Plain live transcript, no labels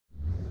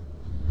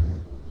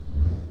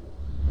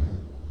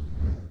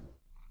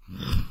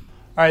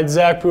All right,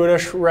 Zach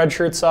Budish,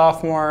 redshirt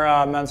sophomore,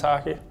 men's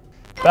hockey.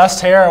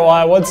 Best hair, well,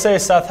 I would say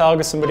Seth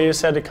Helgeson, but he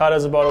just had to cut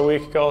his about a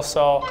week ago,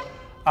 so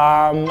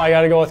I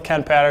got to go with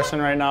Ken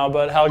Patterson right now,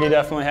 but Helge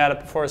definitely had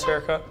it before his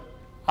haircut.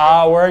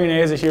 Wearing an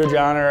A is a huge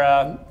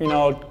honor. You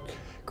know,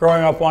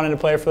 growing up wanting to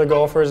play for the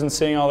Gophers and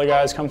seeing all the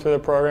guys come through the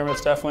program,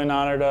 it's definitely an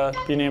honor to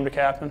be named a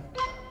captain.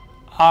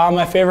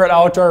 My favorite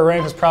outdoor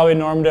rink is probably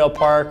Normandale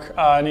Park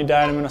in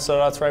Edina,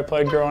 Minnesota. That's where I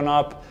played growing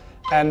up.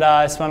 And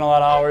I spent a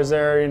lot of hours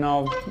there, you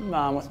know,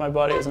 with my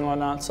buddies and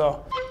whatnot.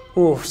 So,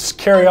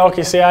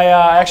 karaoke. See,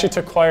 I actually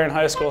took choir in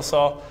high school,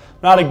 so I'm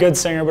not a good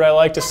singer, but I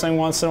like to sing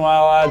once in a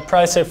while. I'd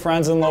probably say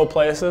Friends in Low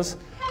Places.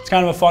 It's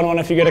kind of a fun one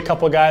if you get a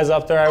couple guys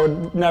up there. I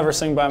would never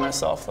sing by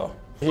myself, though.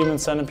 Human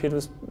Centipede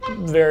was a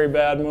very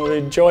bad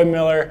movie. Joey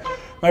Miller,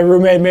 my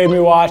roommate, made me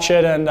watch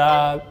it, and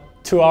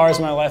 2 hours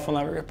of my life will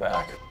never get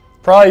back.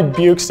 Probably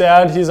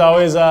Bukestad. He's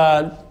always,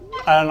 I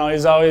don't know,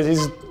 he's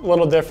a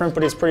little different,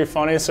 but he's pretty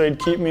funny, so he'd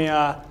keep me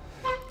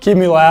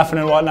laughing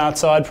and whatnot,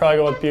 so I'd probably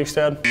go with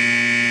Bukestad.